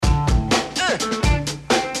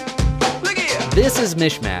This is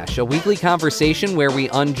MichMash, a weekly conversation where we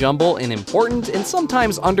unjumble an important and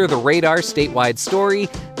sometimes under-the-radar statewide story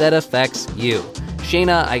that affects you.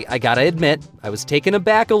 Cheyna, I gotta admit, I was taken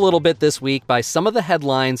aback a little bit this week by some of the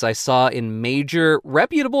headlines I saw in major,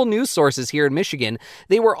 reputable news sources here in Michigan.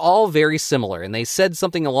 They were all very similar, and they said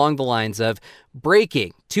something along the lines of,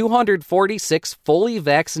 breaking, 246 fully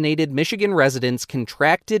vaccinated Michigan residents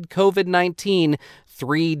contracted COVID-19,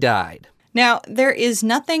 3 died. Now, there is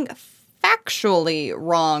nothing factually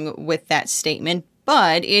wrong with that statement,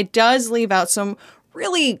 but it does leave out some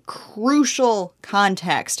really crucial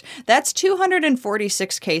context. That's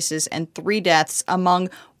 246 cases and 3 deaths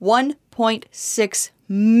among 1.6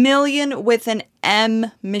 million with an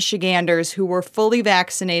M Michiganders who were fully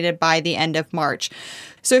vaccinated by the end of March.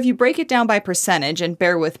 So if you break it down by percentage, and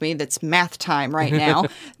bear with me, that's math time right now,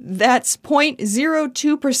 that's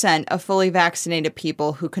 0.02% of fully vaccinated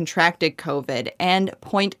people who contracted COVID and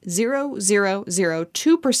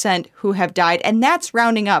 0.0002% who have died, and that's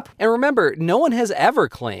rounding up. And remember, no one has ever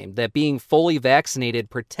claimed that being fully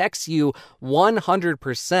vaccinated protects you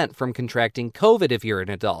 100% from contracting COVID if you're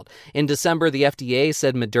an adult. In December, the FDA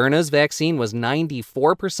said Moderna's vaccine was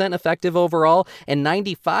 94% effective overall and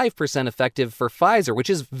 95% effective for Pfizer,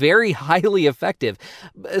 which is very highly effective.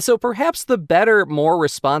 So perhaps the better, more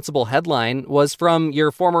responsible headline was from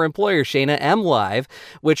your former employer, Cheyna MLive,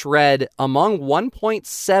 which read, among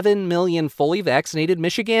 1.7 million fully vaccinated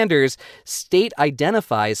Michiganders, state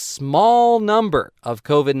identifies small number of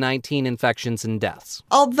COVID-19 infections and deaths.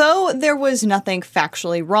 Although there was nothing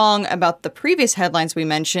factually wrong about the previous headlines we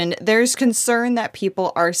mentioned, there's concern that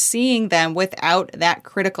people are seeing them without that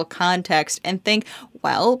critical context and think,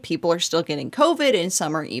 well, people are still getting COVID and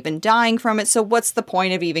some are even dying from it, so what's the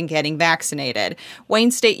point of even getting vaccinated? Wayne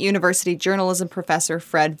State University journalism professor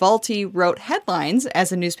Fred Vultee wrote headlines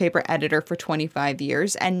as a newspaper editor for 25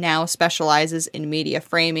 years and now specializes in media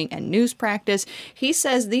framing and news practice. He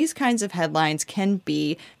says these kinds of headlines can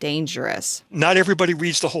be dangerous. Not everybody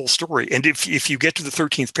reads the whole story, and if you get to the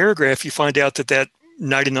 13th paragraph, you find out that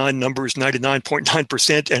 99 number is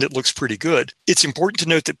 99.9%, and it looks pretty good. It's important to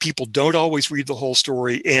note that people don't always read the whole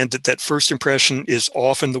story, and that first impression is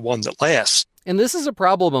often the one that lasts. And this is a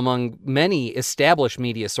problem among many established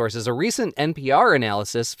media sources. A recent NPR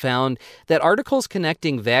analysis found that articles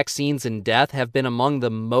connecting vaccines and death have been among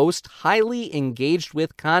the most highly engaged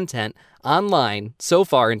with content online so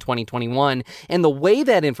far in 2021, and the way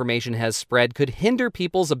that information has spread could hinder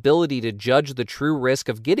people's ability to judge the true risk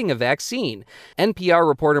of getting a vaccine. NPR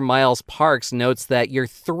reporter Miles Parks notes that you're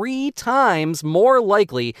 3 times more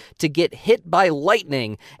likely to get hit by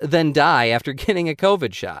lightning than die after getting a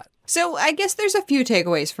COVID shot. So I guess there's a few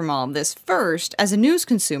takeaways from all of this. First, as a news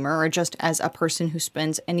consumer, or just as a person who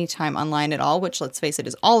spends any time online at all, which let's face it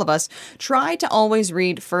is all of us, try to always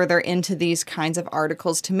read further into these kinds of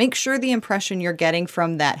articles to make sure the impression you're getting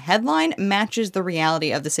from that headline matches the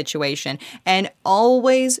reality of the situation. And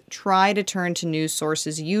always try to turn to news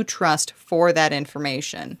sources you trust for that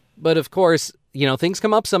information. But of course, things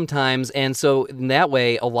come up sometimes, and so in that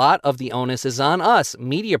way, a lot of the onus is on us,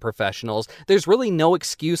 media professionals. There's really no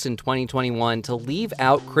excuse in 2021 to leave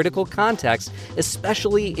out critical context,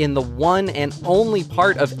 especially in the one and only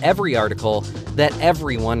part of every article that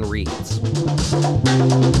everyone reads.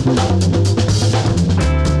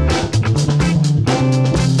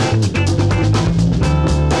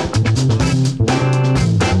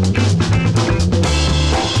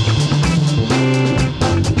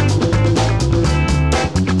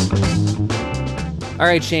 All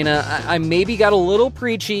right, Cheyna, I maybe got a little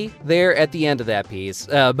preachy there at the end of that piece,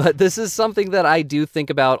 but this is something that I do think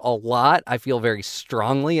about a lot. I feel very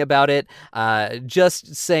strongly about it.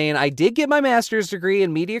 Just saying, I did get my master's degree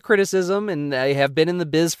in media criticism, and I have been in the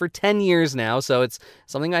biz for 10 years now, so it's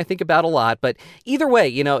something I think about a lot. But either way,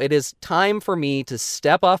 it is time for me to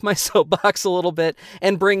step off my soapbox a little bit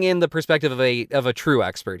and bring in the perspective of a true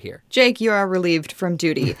expert here. Jake, you are relieved from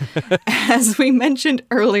duty. As we mentioned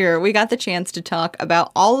earlier, we got the chance to talk about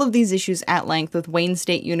all of these issues at length with Wayne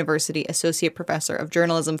State University Associate Professor of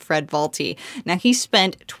Journalism Fred Vultee. Now, he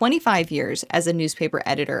spent 25 years as a newspaper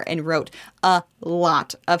editor and wrote a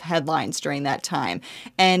lot of headlines during that time.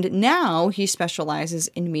 And now he specializes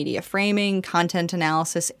in media framing, content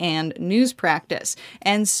analysis, and news practice.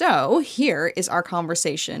 And so here is our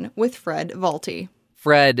conversation with Fred Vultee.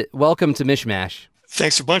 Fred, welcome to MichMash.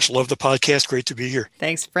 Thanks a bunch. Love the podcast. Great to be here.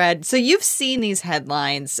 Thanks, Fred. So you've seen these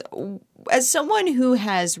headlines. As someone who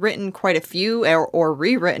has written quite a few or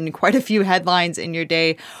rewritten quite a few headlines in your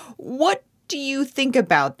day, what do you think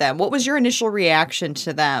about them? What was your initial reaction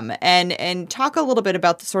to them? And talk a little bit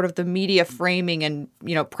about the sort of the media framing and,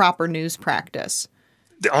 proper news practice.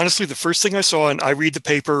 Honestly, the first thing I saw, and I read the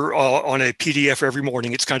paper on a PDF every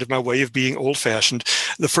morning. It's kind of my way of being old-fashioned.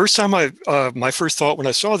 The first time my first thought when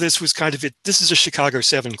I saw this was kind of this is a Chicago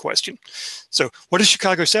 7 question. So what does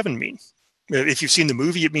Chicago 7 mean? If you've seen the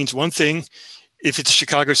movie, it means one thing. If it's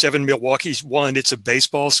Chicago 7, Milwaukee's 1, it's a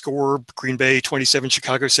baseball score. Green Bay 27,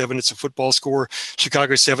 Chicago 7, it's a football score.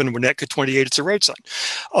 Chicago 7, Winnetka 28, it's a road sign.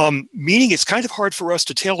 Meaning it's kind of hard for us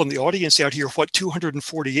to tell in the audience out here what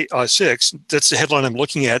 246, that's the headline I'm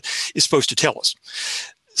looking at, is supposed to tell us.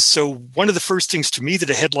 So one of the first things to me that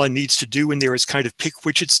a headline needs to do in there is kind of pick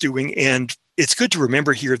which it's doing. And it's good to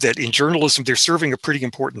remember here that in journalism, they're serving a pretty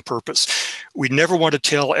important purpose. We never want to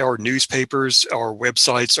tell our newspapers, our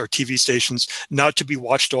websites, our TV stations not to be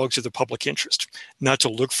watchdogs of the public interest, not to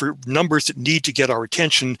look for numbers that need to get our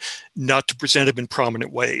attention, not to present them in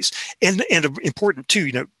prominent ways. And important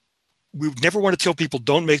too, we would never want to tell people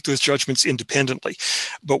don't make those judgments independently.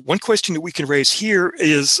 But one question that we can raise here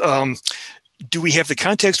is, do we have the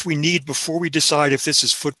context we need before we decide if this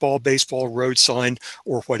is football, baseball, road sign,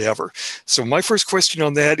 or whatever? So my first question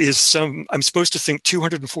on that is I'm supposed to think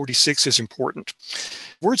 246 is important.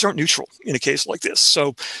 Words aren't neutral in a case like this.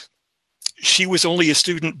 So she was only a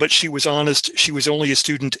student, but she was honest. She was only a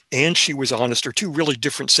student and she was honest are two really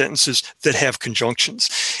different sentences that have conjunctions.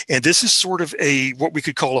 And this is sort of what we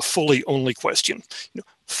could call a fully only question.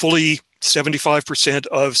 Fully 75%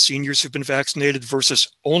 of seniors have been vaccinated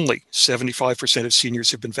versus only 75% of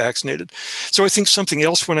seniors have been vaccinated. So I think something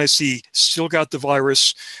else when I see still got the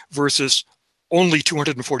virus versus only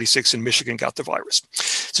 246 in Michigan got the virus.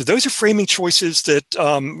 So those are framing choices that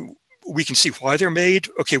we can see why they're made.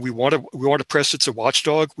 Okay, we want a press that's a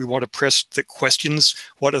watchdog. We want a press that questions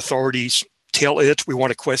what authorities tell it. We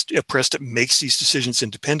want a press that makes these decisions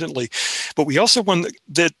independently. But we also want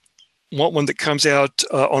one that comes out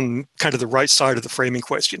on kind of the right side of the framing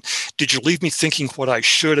question. Did you leave me thinking what I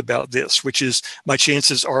should about this, which is my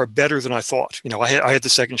chances are better than I thought. I had the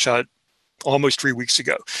second shot almost 3 weeks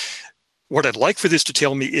ago. What I'd like for this to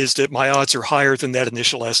tell me is that my odds are higher than that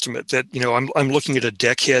initial estimate, that, I'm looking at a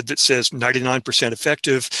deckhead that says 99%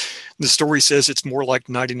 effective. The story says it's more like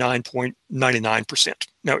 99.99%.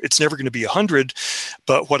 Now, it's never going to be 100,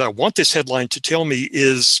 but what I want this headline to tell me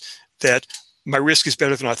is that my risk is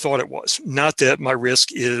better than I thought it was, not that my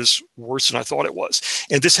risk is worse than I thought it was.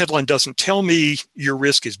 And this headline doesn't tell me your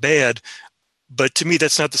risk is bad, but to me,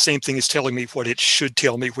 that's not the same thing as telling me what it should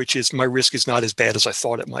tell me, which is my risk is not as bad as I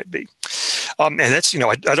thought it might be. And that's,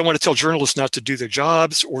 I don't want to tell journalists not to do their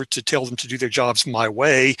jobs or to tell them to do their jobs my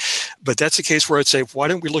way, but that's a case where I'd say, why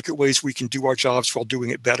don't we look at ways we can do our jobs while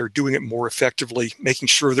doing it better, doing it more effectively, making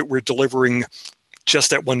sure that we're delivering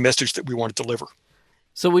just that one message that we want to deliver.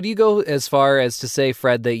 So would you go as far as to say,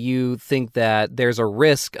 Fred, that you think that there's a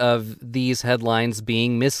risk of these headlines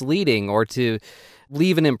being misleading or to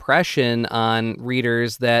leave an impression on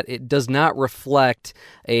readers that it does not reflect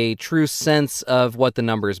a true sense of what the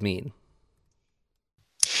numbers mean?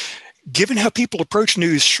 Given how people approach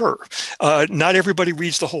news, sure. Not everybody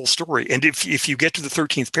reads the whole story. And if you get to the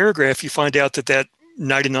 13th paragraph, you find out that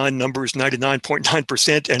 99 number is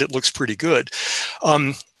 99.9%, and it looks pretty good.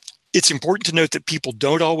 It's important to note that people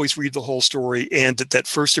don't always read the whole story and that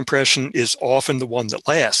first impression is often the one that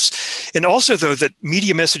lasts. And also, though, that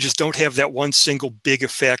media messages don't have that one single big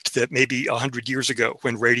effect that maybe 100 years ago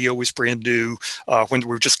when radio was brand new, when we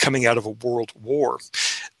were just coming out of a world war,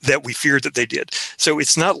 that we feared that they did. So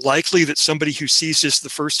it's not likely that somebody who sees this the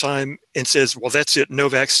first time and says, well, that's it, no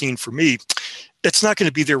vaccine for me, that's not going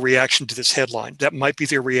to be their reaction to this headline. That might be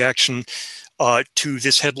their reaction to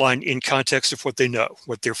this headline in context of what they know,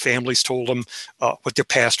 what their families told them, what their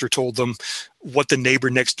pastor told them, what the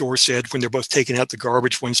neighbor next door said when they're both taking out the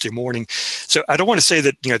garbage Wednesday morning. So I don't want to say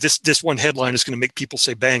that this one headline is going to make people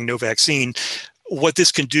say, bang, no vaccine. What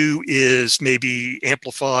this can do is maybe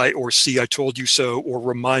amplify or see I told you so, or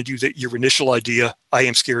remind you that your initial idea, I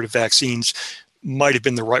am scared of vaccines, might have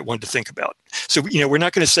been the right one to think about. So, we're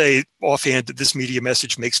not going to say offhand that this media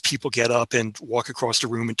message makes people get up and walk across the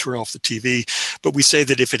room and turn off the TV, but we say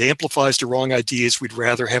that if it amplifies the wrong ideas, we'd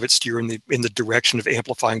rather have it steer in the direction of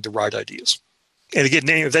amplifying the right ideas. And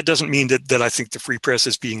again, that doesn't mean that I think the free press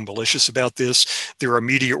is being malicious about this. There are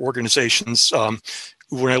media organizations,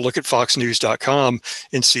 when I look at foxnews.com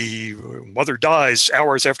and see mother dies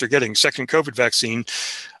hours after getting second COVID vaccine,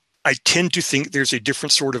 I tend to think there's a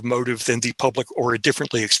different sort of motive than the public, or a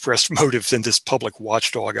differently expressed motive than this public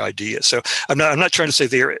watchdog idea. So I'm not trying to say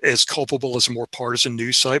they're as culpable as a more partisan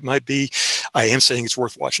news site might be. I am saying it's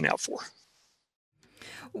worth watching out for.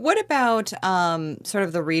 What about sort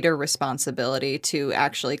of the reader responsibility to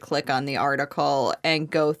actually click on the article and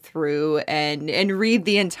go through and read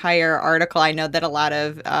the entire article? I know that a lot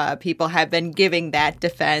of people have been giving that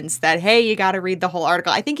defense that, hey, you got to read the whole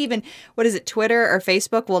article. I think even, what is it, Twitter or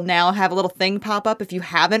Facebook will now have a little thing pop up if you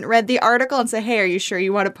haven't read the article and say, hey, are you sure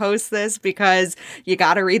you want to post this because you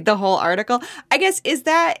got to read the whole article? I guess, is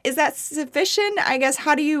that sufficient? I guess,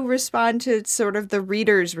 how do you respond to sort of the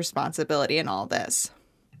reader's responsibility in all this?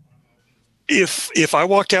 If I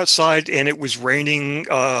walked outside and it was raining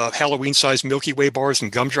Halloween-sized Milky Way bars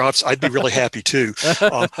and gumdrops, I'd be really happy too.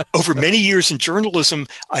 Over many years in journalism,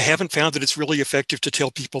 I haven't found that it's really effective to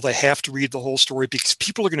tell people they have to read the whole story because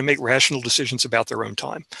people are going to make rational decisions about their own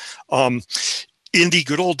time. In the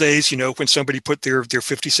good old days, when somebody put their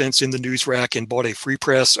 50 cents in the news rack and bought a free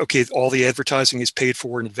press, okay, all the advertising is paid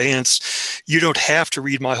for in advance. You don't have to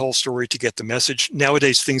read my whole story to get the message.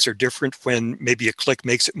 Nowadays, things are different when maybe a click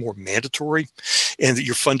makes it more mandatory and that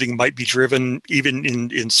your funding might be driven, even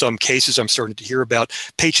in some cases I'm starting to hear about,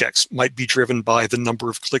 paychecks might be driven by the number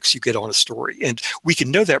of clicks you get on a story. And we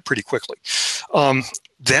can know that pretty quickly.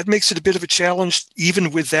 That makes it a bit of a challenge.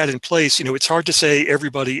 Even with that in place, it's hard to say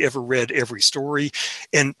everybody ever read every story.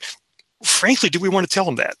 And frankly, do we want to tell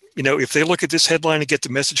them that? If they look at this headline and get the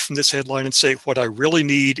message from this headline and say, what I really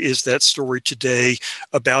need is that story today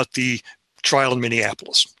about the trial in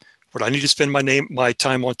Minneapolis. What I need to spend my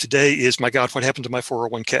time on today is, my God, what happened to my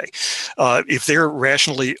 401k? If they're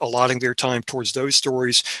rationally allotting their time towards those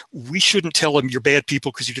stories, we shouldn't tell them you're bad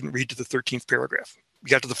people because you didn't read to the 13th paragraph. You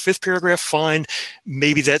got to the 5th paragraph, fine.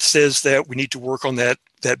 Maybe that says that we need to work on that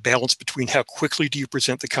balance between how quickly do you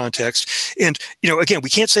present the context. And, again, we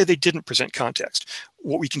can't say they didn't present context.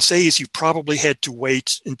 What we can say is you probably had to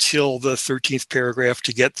wait until the 13th paragraph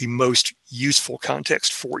to get the most useful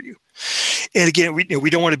context for you. And again, we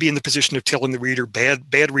don't want to be in the position of telling the reader,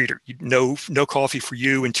 bad reader, no coffee for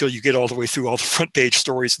you until you get all the way through all the front page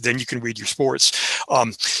stories, then you can read your sports.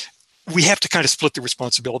 We have to kind of split the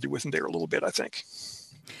responsibility with them there a little bit, I think.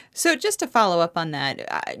 So just to follow up on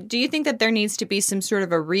that, do you think that there needs to be some sort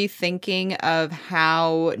of a rethinking of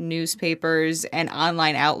how newspapers and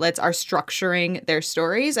online outlets are structuring their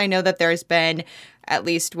stories? I know that there's been, at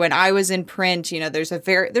least when I was in print,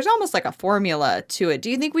 there's almost like a formula to it. Do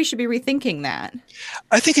you think we should be rethinking that?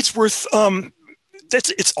 I think it's worth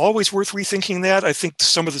it's always worth rethinking that. I think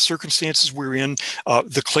some of the circumstances we're in,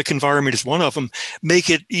 the click environment is one of them, make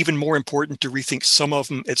it even more important to rethink some of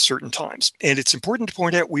them at certain times. And it's important to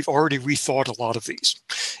point out we've already rethought a lot of these.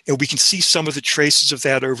 And we can see some of the traces of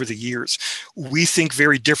that over the years. We think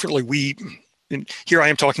very differently. And here I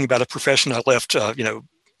am talking about a profession I left,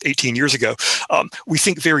 18 years ago. We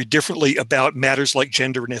think very differently about matters like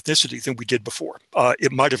gender and ethnicity than we did before.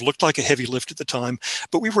 It might have looked like a heavy lift at the time,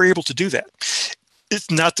 but we were able to do that. It's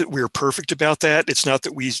not that we're perfect about that. It's not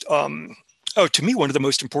that we, to me, one of the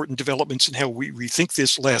most important developments in how we rethink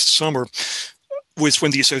this last summer was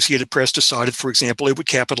when the Associated Press decided, for example, it would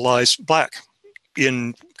capitalize Black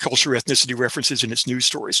in culture, ethnicity references in its news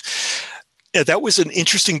stories. Yeah, that was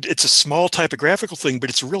it's a small typographical thing, but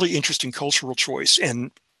it's a really interesting cultural choice. And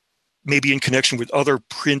maybe in connection with other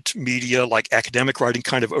print media like academic writing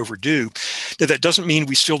kind of overdue. Now, that doesn't mean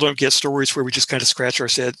we still don't get stories where we just kind of scratch our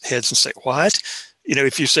heads and say, what?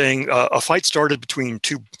 If you're saying a fight started between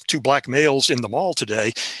two Black males in the mall today,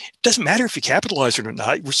 it doesn't matter if you capitalize it or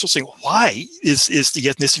not. We're still saying, why is the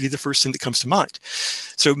ethnicity the first thing that comes to mind?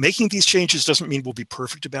 So making these changes doesn't mean we'll be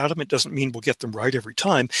perfect about them. It doesn't mean we'll get them right every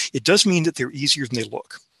time. It does mean that they're easier than they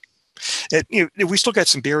look. And, we still got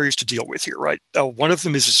some barriers to deal with here, right? One of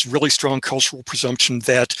them is this really strong cultural presumption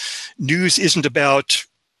that news isn't about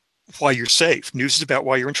why you're safe. News is about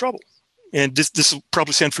why you're in trouble. And this will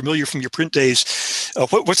probably sound familiar from your print days.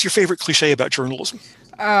 What's your favorite cliche about journalism?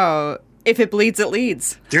 Oh, if it bleeds, it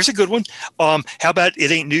leads. There's a good one. How about it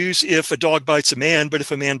ain't news if a dog bites a man, but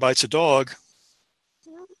if a man bites a dog,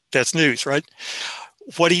 that's news, right?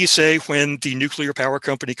 What do you say when the nuclear power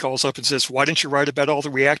company calls up and says, why didn't you write about all the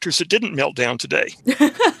reactors that didn't melt down today?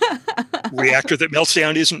 Reactor that melts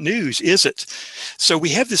down isn't news, is it? So we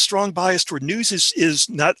have this strong bias toward news is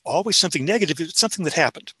not always something negative. It's something that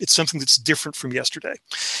happened. It's something that's different from yesterday.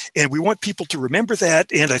 And we want people to remember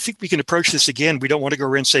that. And I think we can approach this again. We don't want to go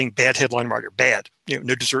around saying bad headline writer, bad,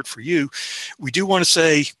 no dessert for you. We do want to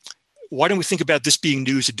say, why don't we think about this being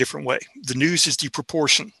news a different way? The news is the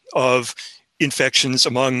proportion of infections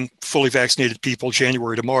among fully vaccinated people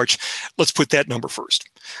January to March. Let's put that number first.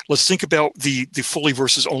 Let's think about the fully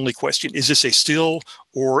versus only question. Is this a still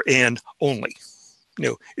or an only?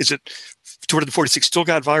 Is it 246 still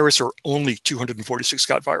got virus or only 246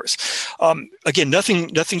 got virus. Again,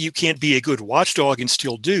 nothing you can't be a good watchdog and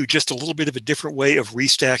still do, just a little bit of a different way of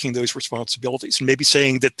restacking those responsibilities. And maybe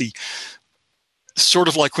saying that the sort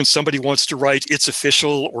of like when somebody wants to write "It's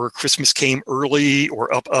official" or "Christmas came early"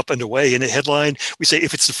 or "Up and away" in a headline, we say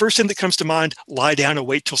if it's the first thing that comes to mind, lie down and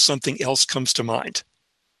wait till something else comes to mind.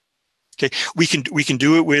 Okay, we can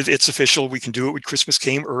do it with "It's official." We can do it with "Christmas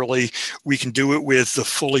came early." We can do it with the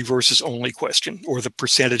fully versus only question or the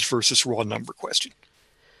percentage versus raw number question.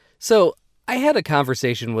 So I had a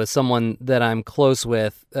conversation with someone that I'm close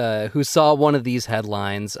with who saw one of these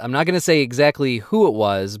headlines. I'm not going to say exactly who it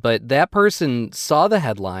was, but that person saw the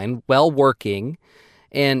headline while working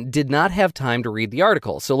and did not have time to read the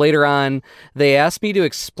article. So later on, they asked me to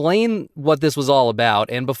explain what this was all about.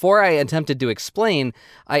 And before I attempted to explain,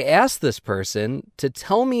 I asked this person to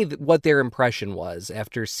tell me what their impression was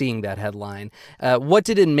after seeing that headline. What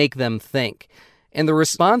did it make them think? And the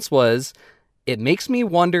response was, "It makes me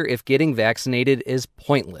wonder if getting vaccinated is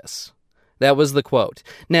pointless." That was the quote.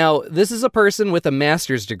 Now, this is a person with a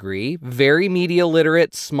master's degree, very media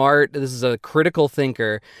literate, smart. This is a critical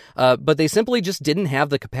thinker, but they simply just didn't have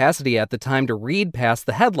the capacity at the time to read past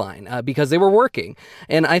the headline because they were working.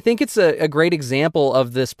 And I think it's a great example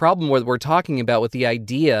of this problem where we're talking about with the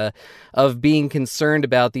idea of being concerned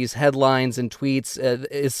about these headlines and tweets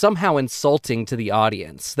is somehow insulting to the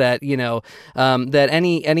audience. That, that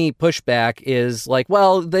any pushback is like,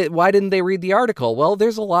 well, why didn't they read the article? Well,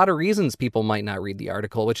 there's a lot of reasons people might not read the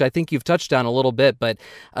article, which I think you've touched on a little bit, but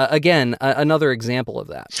again, another example of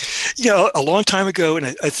that. Yeah, a long time ago, and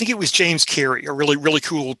I think it was James Carey, a really, really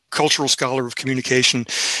cool cultural scholar of communication,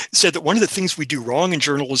 said that one of the things we do wrong in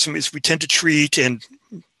journalism is we tend to treat, and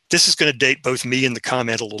this is going to date both me and the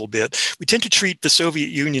comment a little bit. We tend to treat the Soviet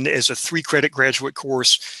Union as a 3-credit graduate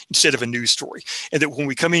course instead of a news story. And that when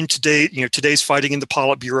we come in today, today's fighting in the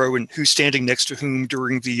Politburo and who's standing next to whom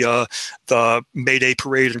during the May Day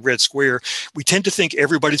parade in Red Square, we tend to think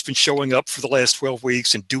everybody's been showing up for the last 12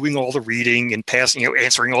 weeks and doing all the reading and passing,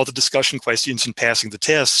 answering all the discussion questions and passing the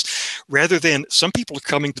tests, rather than some people are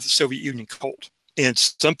coming to the Soviet Union cold. And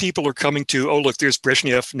some people are coming to, oh, look, there's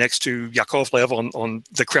Brezhnev next to Yakovlev on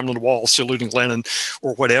the Kremlin wall saluting Lenin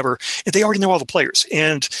or whatever. And they already know all the players.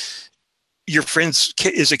 And your friends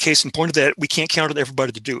is a case in point of that. We can't count on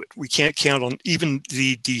everybody to do it. We can't count on even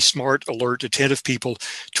the smart, alert, attentive people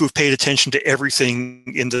to have paid attention to everything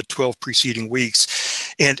in the 12 preceding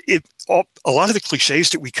weeks. And a lot of the cliches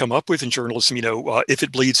that we come up with in journalism, if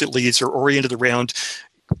it bleeds, it leads, are oriented around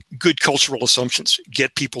good cultural assumptions,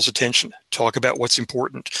 get people's attention, talk about what's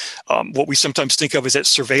important. What we sometimes think of as that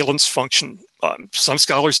surveillance function. Some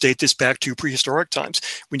scholars date this back to prehistoric times.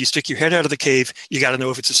 When you stick your head out of the cave, you got to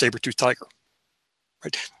know if it's a saber-toothed tiger.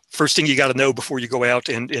 Right? First thing you got to know before you go out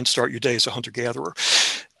and start your day as a hunter-gatherer.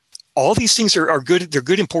 All these things are good. They're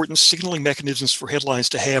good, important signaling mechanisms for headlines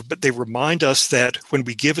to have, but they remind us that when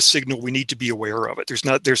we give a signal, we need to be aware of it.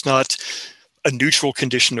 There's not a neutral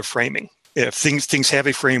condition of framing. If things have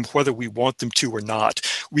a frame, whether we want them to or not,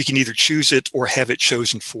 we can either choose it or have it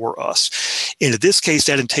chosen for us. And in this case,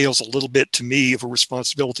 that entails a little bit, to me, of a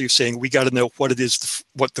responsibility of saying we got to know what it is,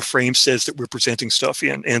 what the frame says that we're presenting stuff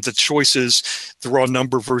in. And the choices, the raw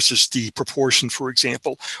number versus the proportion, for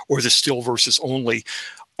example, or the still versus only,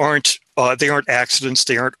 aren't accidents.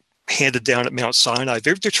 They aren't handed down at Mount Sinai.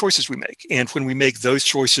 They're choices we make. And when we make those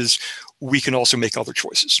choices, we can also make other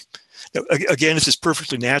choices. Now, again, this is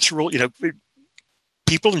perfectly natural.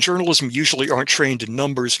 People in journalism usually aren't trained in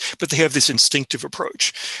numbers, but they have this instinctive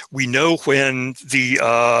approach. We know when the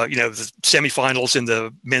semifinals in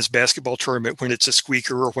the men's basketball tournament, when it's a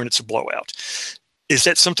squeaker or when it's a blowout. Is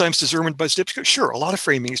that sometimes determined by zip code? Sure, a lot of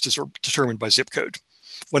framing is determined by zip code.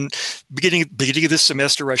 When beginning of this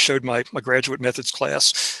semester, I showed my graduate methods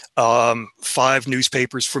class 5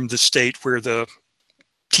 newspapers from the state where the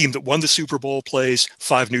team that won the Super Bowl plays,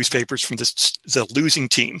 5 newspapers from the losing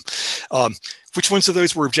team. Which ones of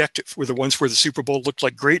those were objective? Were the ones where the Super Bowl looked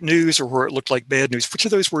like great news or where it looked like bad news? Which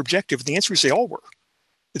of those were objective? And the answer is they all were.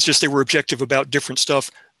 It's just they were objective about different stuff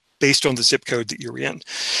based on the zip code that you're in.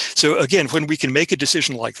 So again, when we can make a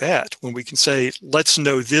decision like that, when we can say, let's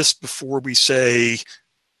know this before we say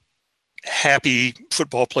happy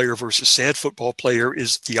football player versus sad football player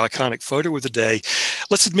is the iconic photo of the day.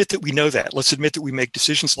 Let's admit that we know that. Let's admit that we make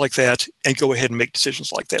decisions like that and go ahead and make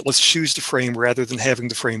decisions like that. Let's choose the frame rather than having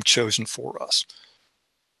the frame chosen for us.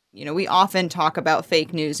 We often talk about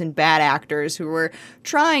fake news and bad actors who are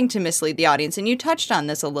trying to mislead the audience, and you touched on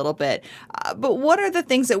this a little bit. But what are the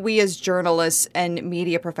things that we as journalists and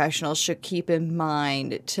media professionals should keep in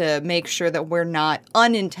mind to make sure that we're not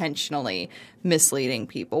unintentionally misleading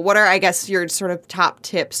people? What are, I guess, your sort of top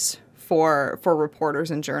tips for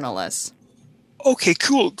reporters and journalists? Okay,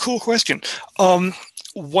 cool question.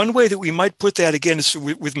 One way that we might put that, again, is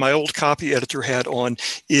with my old copy editor hat on,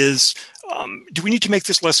 is do we need to make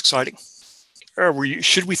this less exciting? Or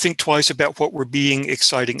should we think twice about what we're being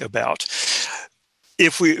exciting about?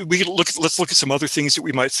 If let's look at some other things that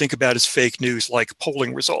we might think about as fake news, like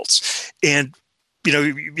polling results. And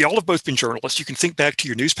y'all have both been journalists. You can think back to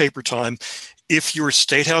your newspaper time. If your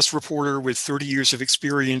State House reporter with 30 years of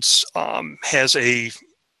experience has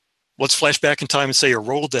let's flash back in time and say a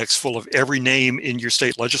Rolodex full of every name in your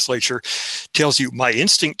state legislature, tells you, my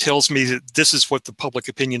instinct tells me that this is what the public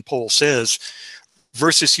opinion poll says,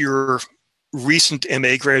 versus your recent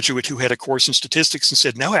MA graduate who had a course in statistics and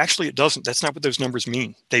said, no, actually it doesn't. That's not what those numbers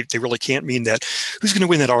mean. They really can't mean that. Who's going to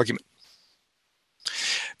win that argument?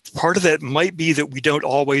 Part of that might be that we don't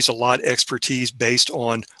always allot expertise based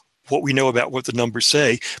on what we know about what the numbers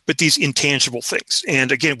say, but these intangible things.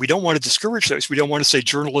 And again, we don't want to discourage those. We don't want to say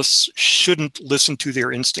journalists shouldn't listen to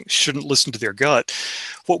their instincts, shouldn't listen to their gut.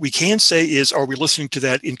 What we can say is, are we listening to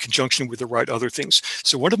that in conjunction with the right other things?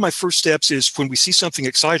 So one of my first steps is when we see something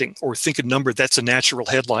exciting or think a number, that's a natural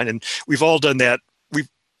headline. And we've all done that.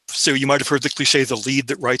 So you might have heard the cliche, the lead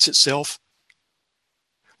that writes itself.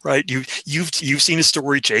 Right? You've seen a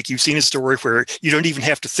story, Jake. You've seen a story where you don't even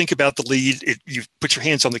have to think about the lead. You put your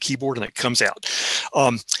hands on the keyboard and it comes out.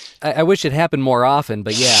 I wish it happened more often,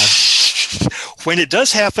 but yeah. When it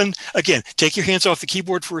does happen, again, take your hands off the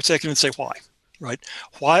keyboard for a second and say why. Right?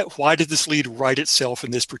 Why did this lead write itself in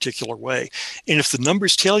this particular way? And if the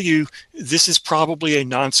numbers tell you this is probably a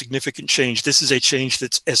non-significant change, this is a change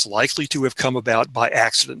that's as likely to have come about by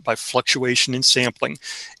accident, by fluctuation in sampling,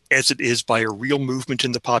 as it is by a real movement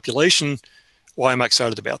in the population, why am I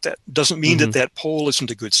excited about that? Doesn't mean that poll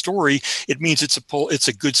isn't a good story. It means it's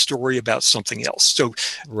a good story about something else. So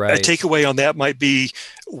a takeaway on that might be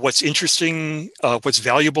what's interesting, what's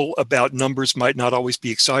valuable about numbers might not always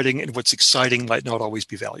be exciting, and what's exciting might not always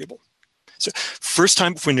be valuable. So first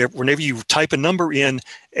time, whenever you type a number in,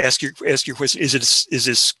 ask your question, is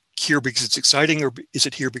this here because it's exciting, or is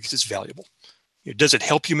it here because it's valuable? Does it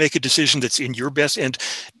help you make a decision that's in your best? And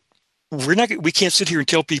we can't sit here and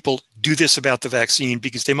tell people do this about the vaccine,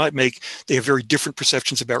 because they have very different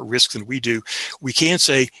perceptions about risk than we do. We can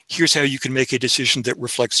say, here's how you can make a decision that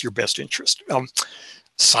reflects your best interest.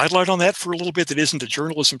 Sidelight on that for a little bit that isn't a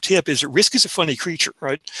journalism tip is that risk is a funny creature,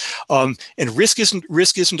 right? And risk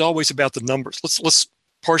isn't always about the numbers. Let's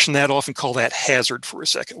portion that off and call that hazard for a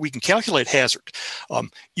second. We can calculate hazard.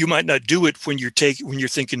 You might not do it when you're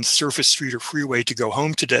thinking surface street or freeway to go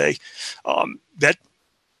home today.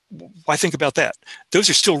 Why think about that? Those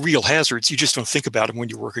are still real hazards. You just don't think about them when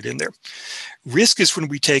you work it in there. Risk is when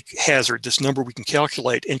we take hazard, this number we can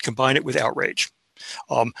calculate, and combine it with outrage.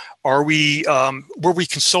 Were we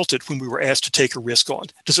consulted when we were asked to take a risk on?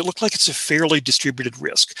 Does it look like it's a fairly distributed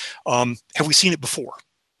risk? Have we seen it before?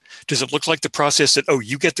 Does it look like the process that,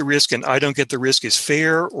 you get the risk and I don't get the risk is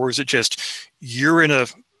fair? Or is it just you're in a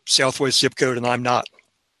Southwest zip code and I'm not?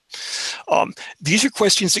 These are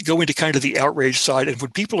questions that go into kind of the outrage side. And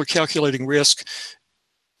when people are calculating risk,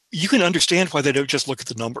 you can understand why they don't just look at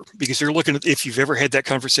the number, because they're looking at, if you've ever had that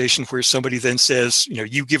conversation where somebody then says,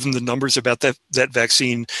 you give them the numbers about that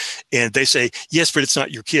vaccine and they say, yes, but it's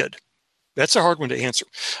not your kid. That's a hard one to answer,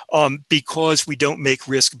 because we don't make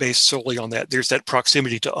risk based solely on that. There's that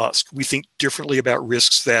proximity to us. We think differently about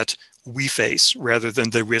risks that we face rather than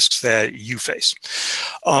the risks that you face.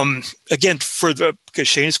 Again, because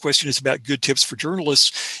Cheyna's question is about good tips for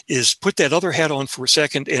journalists, is put that other hat on for a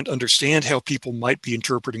second and understand how people might be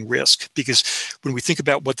interpreting risk. Because when we think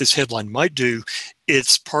about what this headline might do,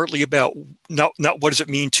 it's partly about not what does it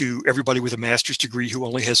mean to everybody with a master's degree who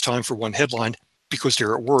only has time for one headline because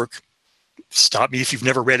they're at work. Stop me if you've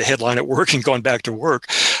never read a headline at work and gone back to work.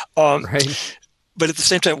 Right. But at the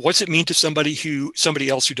same time, what's it mean to somebody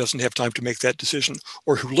else who doesn't have time to make that decision,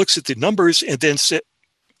 or who looks at the numbers and then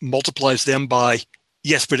multiplies them by,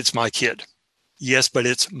 yes, but it's my kid. Yes, but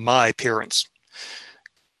it's my parents.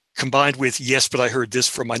 Combined with, yes, but I heard this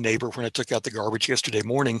from my neighbor when I took out the garbage yesterday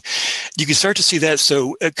morning. You can start to see that.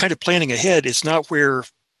 So kind of planning ahead, it's not where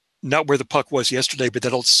the puck was yesterday, but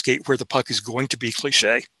that'll skate where the puck is going to be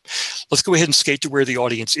cliche. Let's go ahead and skate to where the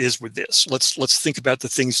audience is with this. Let's think about the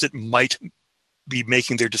things that might be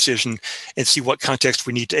making their decision and see what context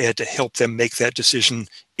we need to add to help them make that decision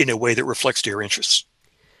in a way that reflects their interests.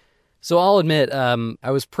 So I'll admit,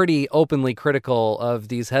 I was pretty openly critical of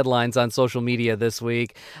these headlines on social media this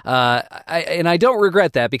week, and I don't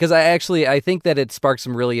regret that because I think that it sparked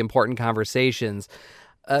some really important conversations.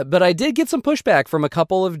 But I did get some pushback from a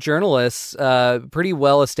couple of journalists, pretty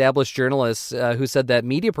well-established journalists, who said that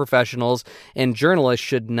media professionals and journalists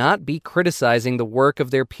should not be criticizing the work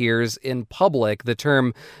of their peers in public. The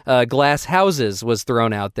term glass houses was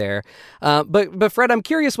thrown out there. But Fred, I'm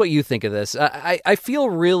curious what you think of this. I feel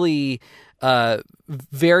really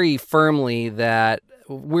very firmly that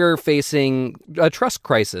we're facing a trust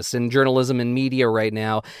crisis in journalism and media right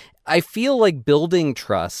now. I feel like building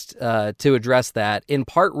trust to address that in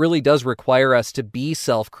part really does require us to be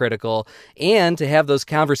self-critical and to have those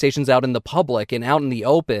conversations out in the public and out in the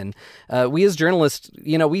open. We as journalists,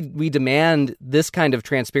 we demand this kind of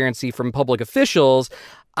transparency from public officials.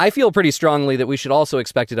 I feel pretty strongly that we should also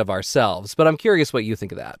expect it of ourselves, but I'm curious what you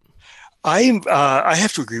think of that. I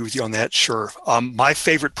have to agree with you on that. Sure. My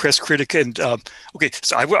favorite press critic, and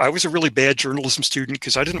so I was a really bad journalism student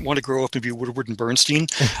because I didn't want to grow up and be Woodward and Bernstein.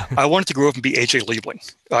 I wanted to grow up and be A.J.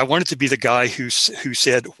 Liebling. I wanted to be the guy who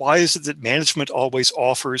said, why is it that management always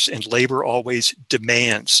offers and labor always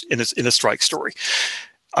demands in a strike story?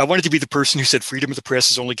 I wanted to be the person who said freedom of the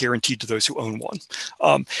press is only guaranteed to those who own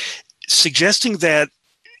one. Suggesting that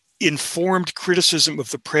informed criticism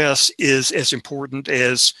of the press is as important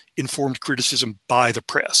as informed criticism by the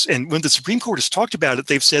press. And when the Supreme Court has talked about it,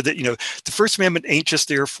 they've said that, the First Amendment ain't just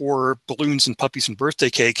there for balloons and puppies and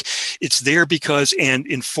birthday cake. It's there because an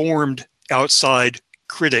informed outside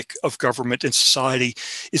critic of government and society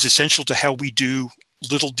is essential to how we do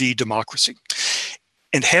little d democracy.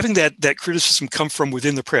 And having that criticism come from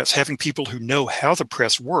within the press, having people who know how the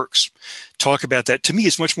press works talk about that, to me,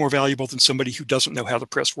 is much more valuable than somebody who doesn't know how the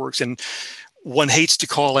press works. And one hates to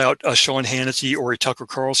call out a Sean Hannity or a Tucker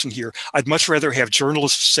Carlson here. I'd much rather have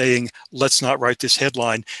journalists saying, let's not write this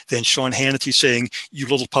headline, than Sean Hannity saying, you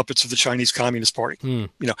little puppets of the Chinese Communist Party.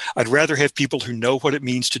 I'd rather have people who know what it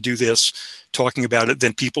means to do this talking about it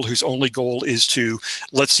than people whose only goal is to,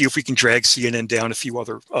 let's see if we can drag CNN down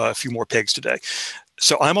a few more pegs today.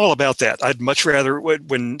 So I'm all about that. I'd much rather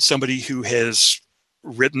when somebody who has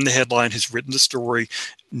written the headline, has written the story,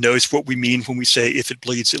 knows what we mean when we say if it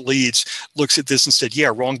bleeds, it leads, looks at this and said,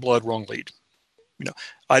 yeah, wrong blood, wrong lead.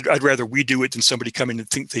 I'd rather we do it than somebody come in and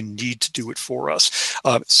think they need to do it for us.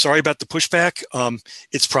 Sorry about the pushback.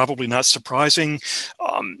 It's probably not surprising.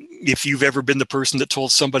 If you've ever been the person that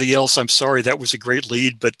told somebody else, I'm sorry, that was a great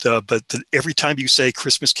lead, but every time you say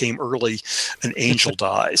Christmas came early, an angel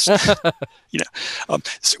dies. So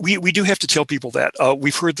we do have to tell people that.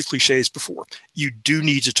 We've heard the cliches before. You do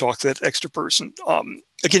need to talk to that extra person.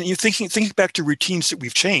 Again, you're thinking back to routines that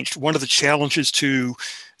we've changed. One of the challenges to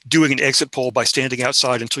doing an exit poll by standing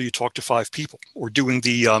outside until you talk to 5 people, or doing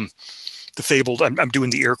the fabled, I'm doing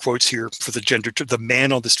the air quotes here for the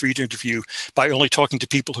man on the street interview, by only talking to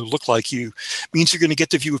people who look like you, means you're going to get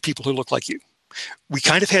the view of people who look like you. We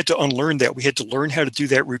kind of had to unlearn that. We had to learn how to do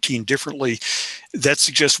that routine differently. That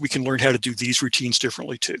suggests we can learn how to do these routines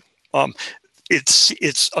differently too.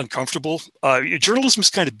 It's uncomfortable. Journalism is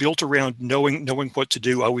kind of built around knowing what to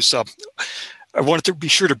do. I wanted to be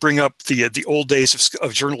sure to bring up the old days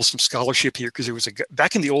of journalism scholarship here, because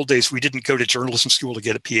back in the old days, we didn't go to journalism school to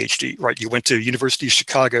get a PhD, right? You went to University of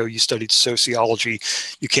Chicago, you studied sociology,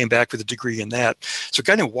 you came back with a degree in that. So a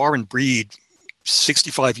guy named Warren Breed,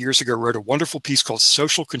 65 years ago, wrote a wonderful piece called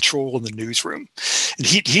Social Control in the Newsroom. And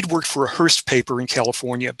he'd worked for a Hearst paper in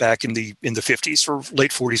California back in the 50s, or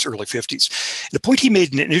late 40s, early 50s. And the point he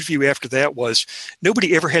made in an interview after that was,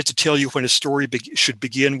 nobody ever had to tell you when a story should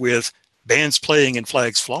begin with bands playing and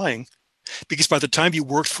flags flying, because by the time you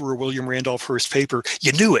worked for a William Randolph Hearst paper,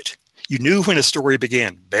 you knew it. You knew when a story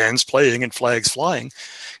began, bands playing and flags flying.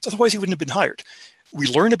 Otherwise, you wouldn't have been hired. We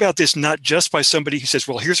learn about this not just by somebody who says,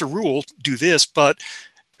 well, here's a rule, do this, but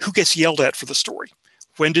who gets yelled at for the story?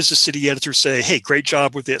 When does the city editor say, hey, great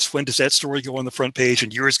job with this? When does that story go on the front page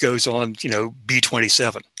and yours goes on,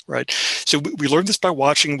 B27, right? So we learn this by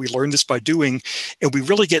watching, we learn this by doing, and we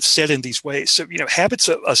really get set in these ways. So, habits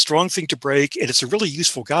are a strong thing to break, and it's a really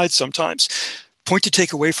useful guide sometimes. Point to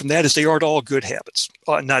take away from that is they aren't all good habits.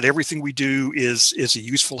 Not everything we do is a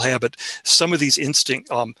useful habit. Some of these instinct,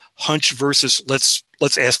 hunch versus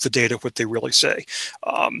let's ask the data what they really say.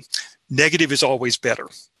 Negative is always better.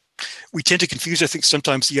 We tend to confuse, I think,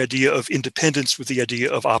 sometimes the idea of independence with the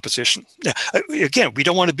idea of opposition. Now, again, we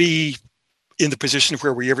don't want to be in the position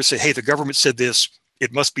where we ever say, hey, the government said this,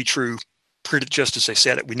 it must be true, print it just as they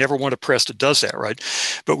said it. We never want a press that does that, right?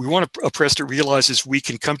 But we want a press that realizes we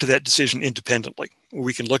can come to that decision independently.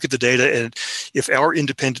 We can look at the data, and if our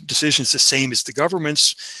independent decision is the same as the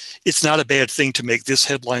government's, it's not a bad thing to make this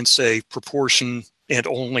headline say proportion and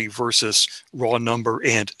only versus raw number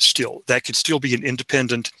and still. That could still be an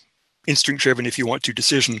independent, instinct-driven, if you want to,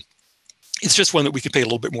 decision. It's just one that we can pay a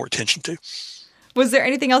little bit more attention to. Was there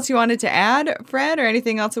anything else you wanted to add, Fred, or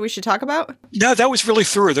anything else that we should talk about? No, that was really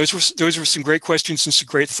thorough. Those were some great questions and some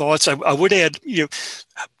great thoughts. I would add,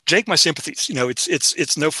 Jake, my sympathies.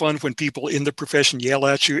 It's no fun when people in the profession yell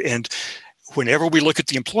at you. And whenever we look at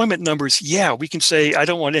the employment numbers, we can say, I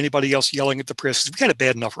don't want anybody else yelling at the press because we've got it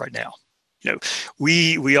bad enough right now.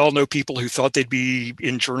 We all know people who thought they'd be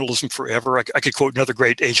in journalism forever. I could quote another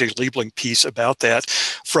great AJ Liebling piece about that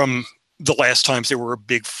from the last times there were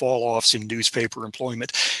big fall-offs in newspaper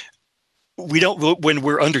employment. When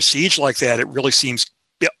we're under siege like that, it really seems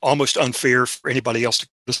almost unfair for anybody else to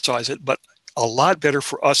criticize it, but a lot better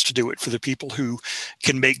for us to do it, for the people who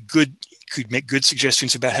could make good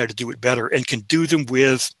suggestions about how to do it better and can do them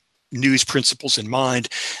with news principles in mind,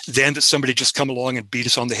 than that somebody just come along and beat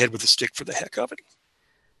us on the head with a stick for the heck of it.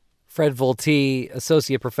 Fred Vultee,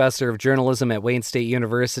 Associate Professor of Journalism at Wayne State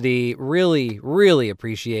University. Really, really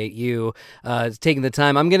appreciate you taking the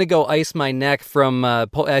time. I'm going to go ice my neck from,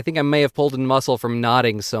 I think I may have pulled a muscle from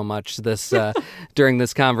nodding so much during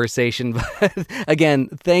this conversation. But again,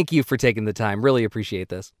 thank you for taking the time. Really appreciate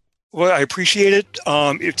this. Well, I appreciate it.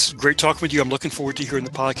 It's great talking with you. I'm looking forward to hearing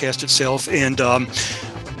the podcast itself. And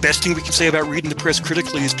best thing we can say about reading the press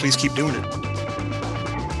critically is please keep doing it.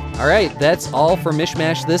 All right, that's all for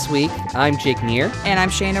MichMash this week. I'm Jake Neher. And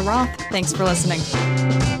I'm Cheyna Roth. Thanks for listening.